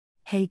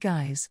Hey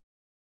guys!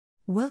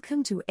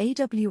 Welcome to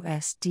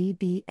AWS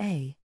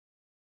DBA.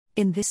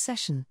 In this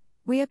session,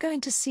 we are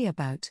going to see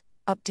about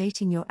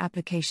updating your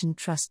application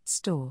trust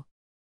store.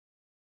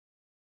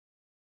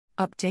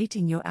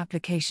 Updating your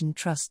application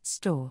trust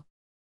store.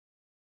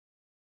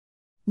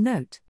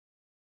 Note: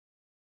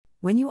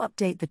 when you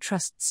update the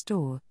trust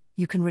store,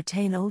 you can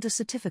retain older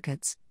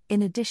certificates,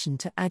 in addition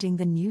to adding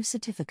the new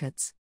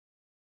certificates.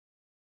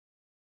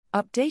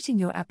 Updating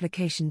your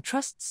application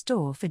trust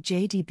store for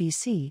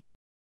JDBC.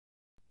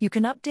 You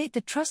can update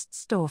the trust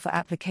store for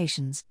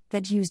applications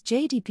that use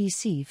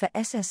JDBC for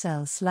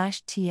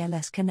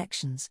SSL/TLS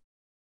connections.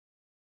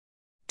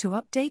 To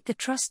update the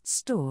trust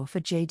store for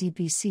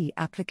JDBC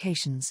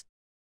applications,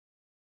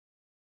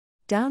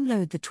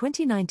 download the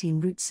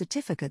 2019 root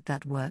certificate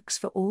that works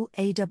for all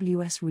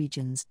AWS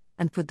regions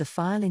and put the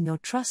file in your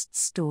trust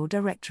store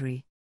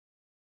directory.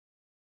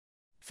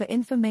 For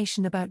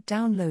information about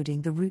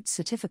downloading the root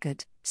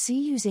certificate, see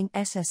using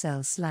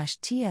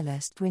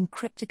SSL/TLS to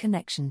encrypt a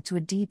connection to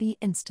a DB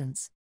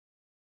instance.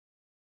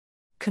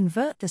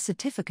 Convert the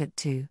certificate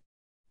to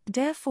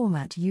DAR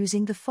format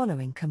using the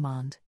following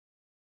command.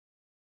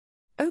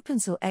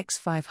 OpenSL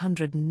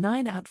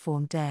X509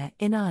 outform DAR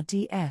in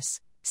RDS,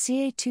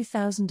 CA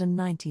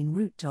 2019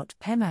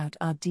 root.pem out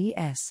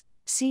RDS,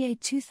 CA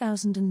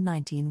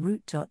 2019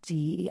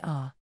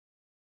 root.der.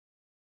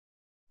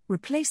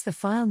 Replace the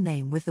file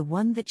name with the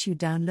one that you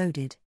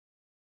downloaded.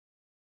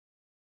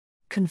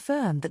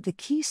 Confirm that the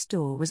key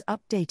store was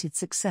updated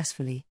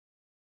successfully.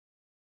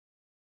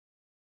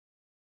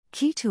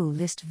 Key tool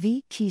list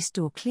v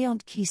keystore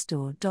client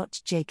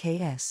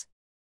keystore.jks.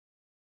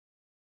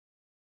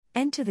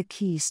 Enter the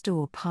key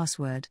store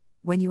password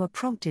when you are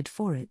prompted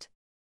for it.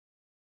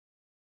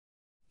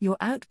 Your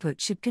output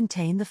should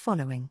contain the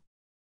following: